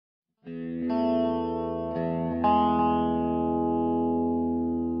Made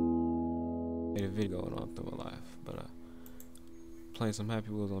a video going on through my life, but playing some Happy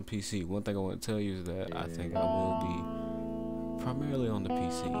Wheels on PC. One thing I want to tell you is that I think I will be primarily on the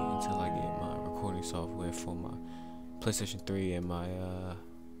PC until I get my recording software for my PlayStation 3 and my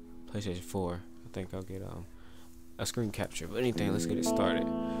PlayStation 4. I think I'll get a screen capture. But anything, let's get it started.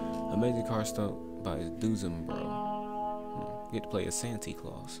 Amazing car stunt by Doozum Bro. Get to play as Santa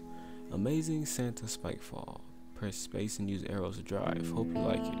Claus. Amazing Santa Spikefall. Press space and use arrows to drive. Hope you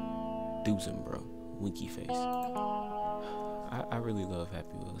like it. Doozum Bro. Winky face. I really love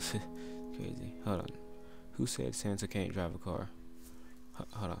Happy Wheels. Crazy. Hold on. Who said Santa can't drive a car?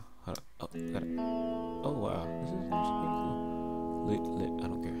 Hold on. Oh, got it. Oh wow. This is pretty cool. Lit. I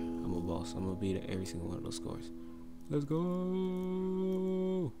don't care. I'm a boss. I'm gonna beat at every single one of those scores. Let's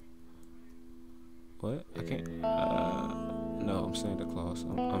go. What? I can't. No, I'm Santa Claus.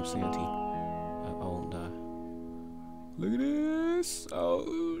 I'm Santy. I won't die. Look at this.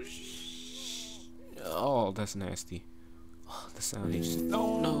 Oh, that's nasty. Oh, the sound is just.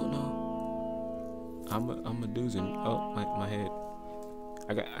 No. I'm a doozin'. Oh, my head.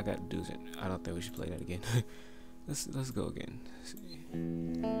 I got doozin'. I don't think we should play that again. let's go again.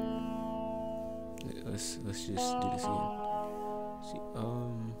 Let's just do this again. See,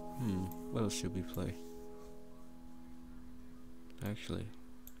 what else should we play? Actually,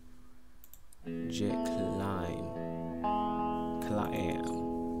 Jet Climb.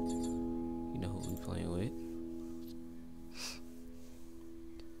 You know who we playing with?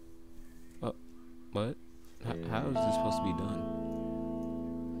 Oh, what? How is this supposed to be done?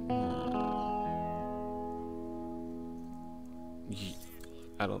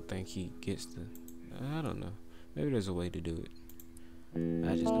 I don't think he gets the. I don't know. Maybe there's a way to do it.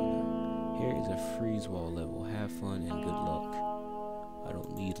 I just don't know. Here is a freeze wall level. Have fun and good luck. I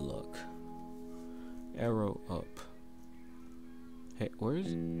don't need luck. Arrow up. Hey, where is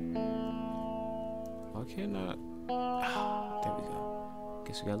it? Why can't I? There we go.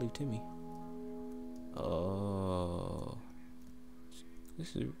 Guess we gotta leave Timmy. Oh,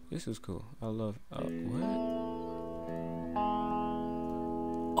 this is cool. I love. What?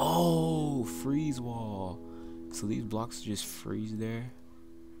 Oh, freeze wall. So these blocks just freeze there.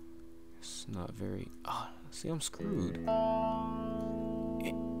 It's not very. Oh, see, I'm screwed.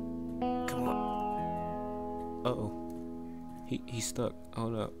 Come on. Uh-oh. He's stuck. Oh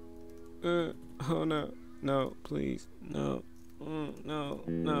no. Oh no. No, please. No. No.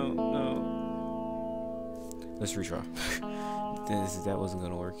 Let's retry. That wasn't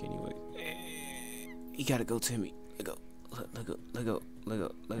gonna work anyway. You gotta go, Timmy. Let go.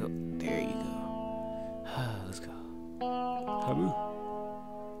 There you go. Let's go. Habu.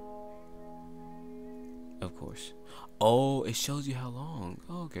 Of course. Oh, it shows you how long.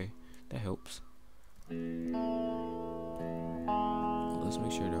 Oh, okay. That helps. Well, let's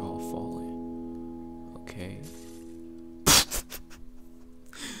make sure they're all falling. Okay.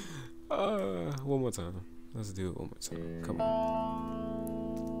 One more time. Let's do it one more time. Come on.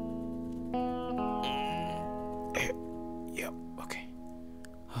 Yep. Okay.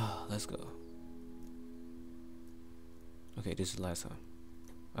 Let's go. Okay, this is the last time.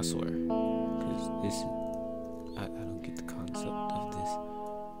 I swear. Cause this, I don't get the concept of this.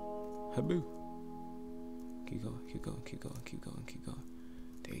 Habu. Keep going. There you go. Keep going.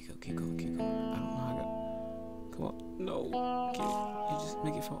 I don't know how I got. Come on. No. Can't you just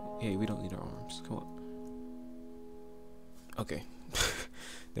make it fall? Hey, we don't need our arms. Come on. Okay.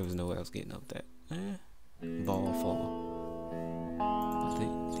 There was no way I was getting up that. Ball fall.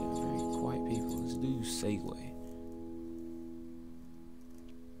 They're very quiet people. Let's do Segway.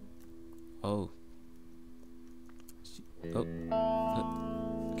 Oh.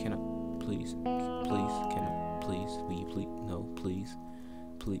 Can I please? Can I please? Will you please? No, please.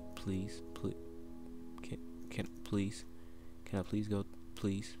 Please. Can please? Can I please go?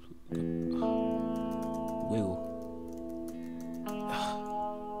 Please. Will.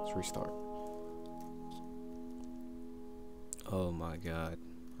 Let's restart. Oh my God.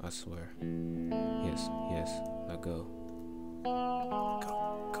 I swear. Yes. Now go.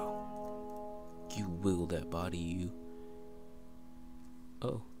 Go. You will that body, you.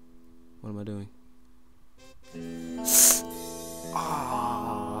 Oh. What am I doing?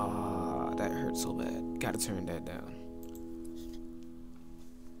 That hurt so bad. Gotta turn that down.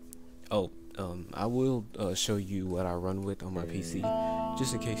 Oh, I will show you what I run with on my PC,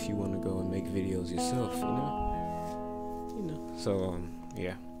 just in case you want to go and make videos yourself, you know. So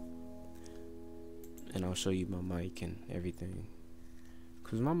yeah. And I'll show you my mic and everything.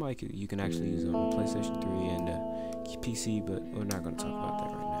 Cause my mic you can actually use on the PlayStation 3 and PC, but we're not gonna talk about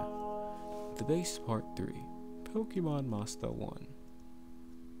that right now. The Base Part 3. Pokemon Master 1.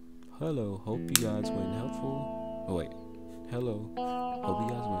 Hello, hope you guys win helpful. Oh, wait. Hello, hope you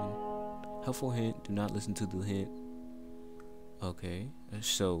guys win. Helpful hint, do not listen to the hint. Okay,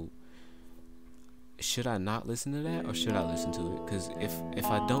 so should I not listen to that, or should I listen to it? Because if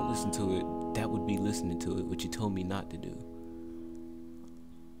I don't listen to it, that would be listening to it, which you told me not to do.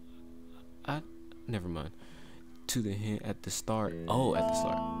 Never mind. To the hint at the start. Oh, at the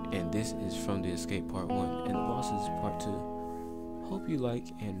start. And this is from the Escape Part 1, and the boss is Part 2. Hope you like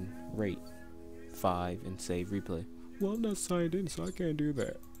and rate 5 and save replay. Well, I'm not signed in, so I can't do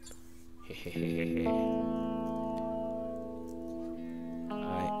that.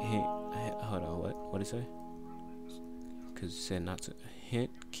 Hold on, what did it say? Because it said not to.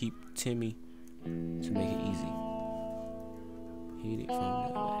 Hint, keep Timmy to make it easy. Hit it from the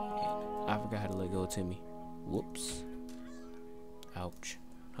end. I forgot how to let go of Timmy. Whoops. Ouch.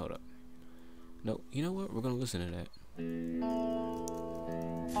 Hold up. No, you know what? We're gonna listen to that.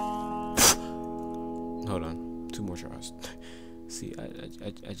 Hold on. 2 more tries. See,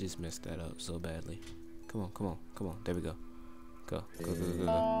 I just messed that up so badly. Come on. There we go. Go.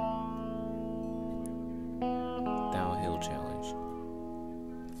 Downhill challenge.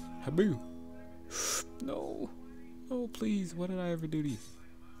 Haboo. No. Oh, please. Why did I ever do these?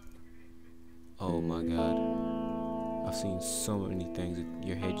 Oh my god. I've seen so many things that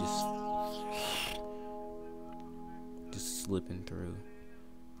your head just slipping through.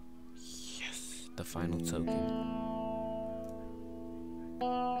 Yes. The final token.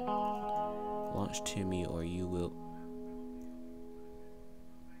 Launch Timmy or you will.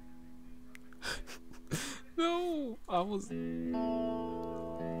 No, let's do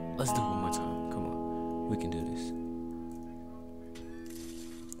it one more time. Come on, we can do this.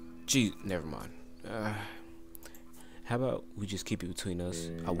 Gee, never mind. How about we just keep it between us?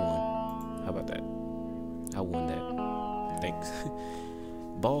 I won. How about that? I won that. Thanks.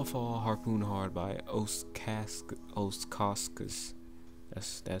 Ball Fall Harpoon Hard by Oskoskas.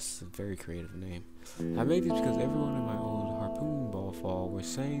 That's a very creative name. I made this because everyone in my old Harpoon Ball Fall was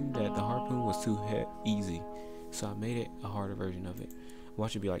saying that the harpoon was too easy, so I made it a harder version of it.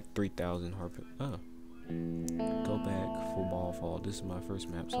 Watch it be like 3,000 harpoon. Oh. Go back for Ball Fall. This is my first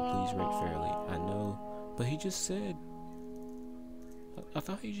map, so please rate fairly. I know, but he just said. I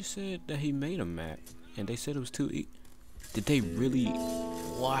thought he just said that he made a map, and they said it was too easy. Did they really?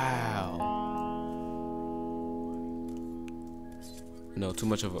 Wow. No, too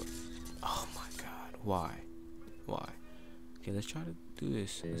much of a. Oh my god. Why? Okay, let's try to do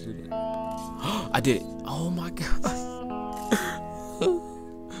this. Let's do this. I did it. Oh my god.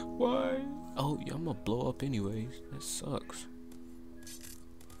 Why? Oh, yeah, I'm gonna blow up anyways. That sucks.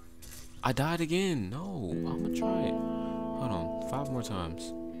 I died again. No, I'm gonna try it. Hold on. 5 more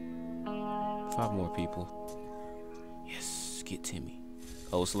times. 5 more people. Yes, get Timmy.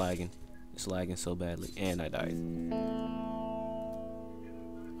 Oh, it's lagging. It's lagging so badly. And I died.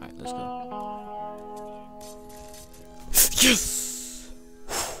 Alright, let's go. Yes!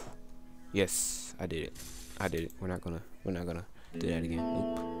 Yes, I did it. We're not gonna do that again.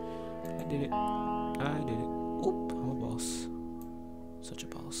 Nope. I did it. Oop, I'm a boss. Such a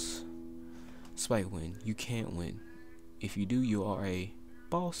boss. Spike win. You can't win. If you do, you are a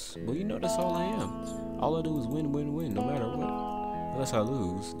boss. Well, you know that's all I am. All I do is win, no matter what. Unless I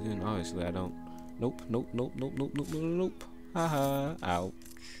lose, then obviously I don't. Nope. Haha. Ouch.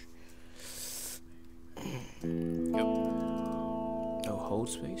 Yep. No hold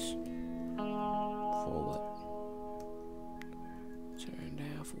space. For what? Turn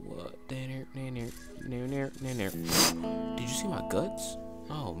down for what? Did you see my guts?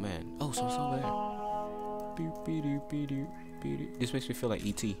 Oh man. Oh, so there. This makes me feel like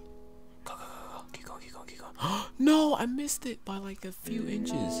E.T. Go. Keep going. No, I missed it by like a few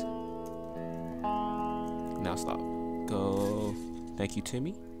inches. Now stop. Go. Thank you,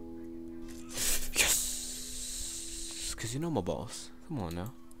 Timmy. Yes. Cause you know my boss. Come on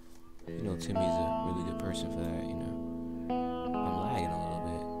now. You know Timmy's a really good person for that. You know. I'm lagging a little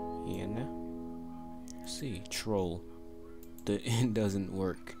bit. Yeah, now. Let's see. Troll. The end doesn't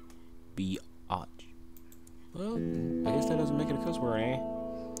work. Be odd. Well, I guess that doesn't make it a cuss word, eh?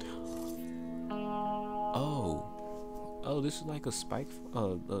 Oh, this is like a spike,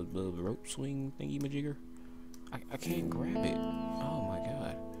 the rope swing thingy majigger. I can't grab it. Oh my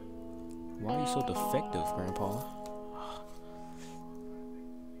god. Why are you so defective, Grandpa?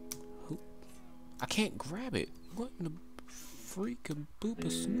 I can't grab it. What in the freaking boopa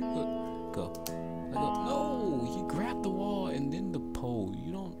snoopa? Go. No, you grab the wall and then the pole.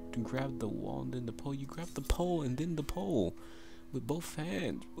 You don't grab the wall and then the pole. You grab the pole and then the pole. with both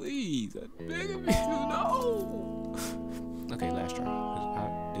hands, please. I beg of you, no. Okay, last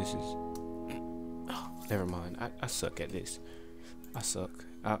try. This is. Oh, never mind. I suck at this. I suck.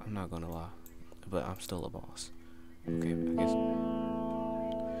 I'm not gonna lie, but I'm still a boss. Okay, I guess.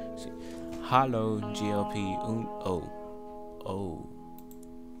 See. Hello, GLP. Oh.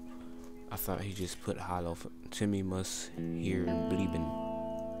 I thought he just put hello. Timmy must hear bleeping.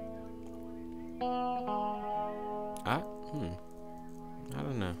 I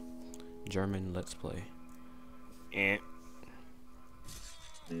don't know. German Let's Play.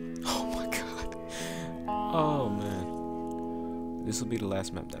 Oh my god. Oh man. This will be the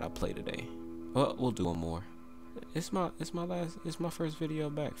last map that I play today. Well, we'll do one more. It's my first video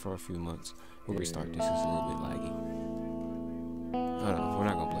back for a few months. We'll restart this. It's a little bit laggy. Hold on, we're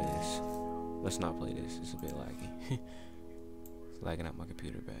not gonna play this. Let's not play this. It's a bit laggy. It's lagging out my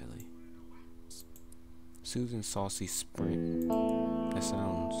computer badly. Susan Saucy Sprint. That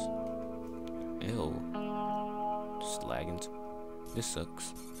sounds ill. Just lagging. This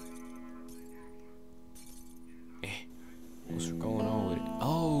sucks. What's going on with it?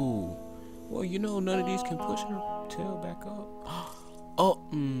 Oh, well, you know, none of these can push her tail back up. Oh,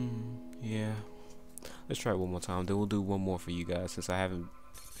 yeah. Let's try it one more time. Then we'll do one more for you guys since I haven't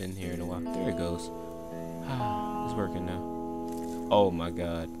been here in a while. There it goes. It's working now. Oh my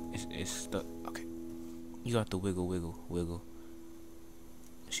god, it's stuck. Okay, you got to wiggle.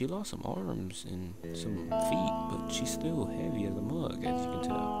 She lost some arms and some feet, but she's still heavy as a mug, as you can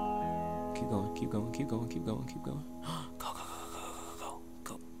tell. Keep going.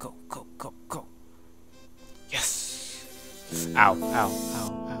 Go. Yes! Ow.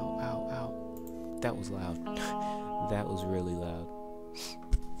 That was loud. That was really loud.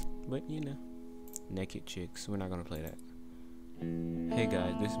 But, you know, naked chicks. We're not gonna play that. Hey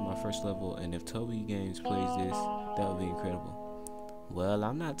guys, this is my first level, and if Toby Games plays this, that would be incredible. Well,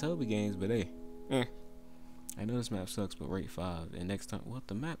 I'm not Toby Games, but hey. I know this map sucks, but rate 5. And next time, what?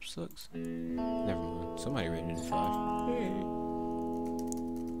 The map sucks? Never mind. Somebody rated it 5.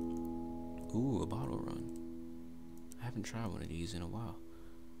 Ooh, a bottle run. I haven't tried one of these in a while.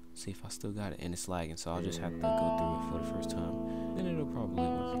 See if I still got it. And it's lagging, so I'll just have to go through it for the first time. Then it'll probably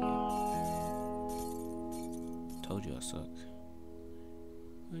work again. Told you I sucked.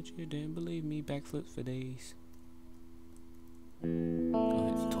 But you didn't believe me. Backflips for days. Oh,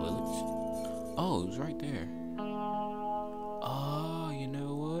 it's toilets. Oh, it was right there. Oh, you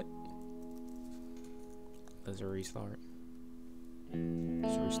know what? Let's restart.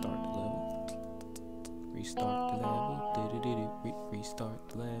 Let's restart the level. Restart the level. Restart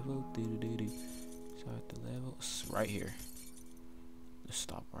the level. Start the level. It's right here. Let's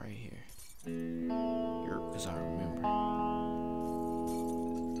stop right here. Because I remember.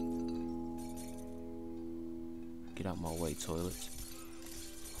 Get out my way, toilets.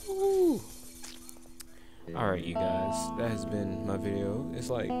 Woo! Alright, you guys, that has been my video. It's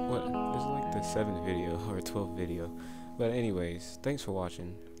like, what? It's like the 7th video or 12th video. But anyways, thanks for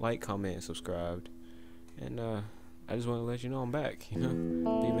watching. Like, comment, and subscribe. And I just want to let you know I'm back, you know?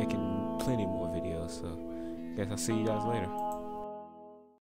 Be making plenty more videos, so I guess I'll see you guys later.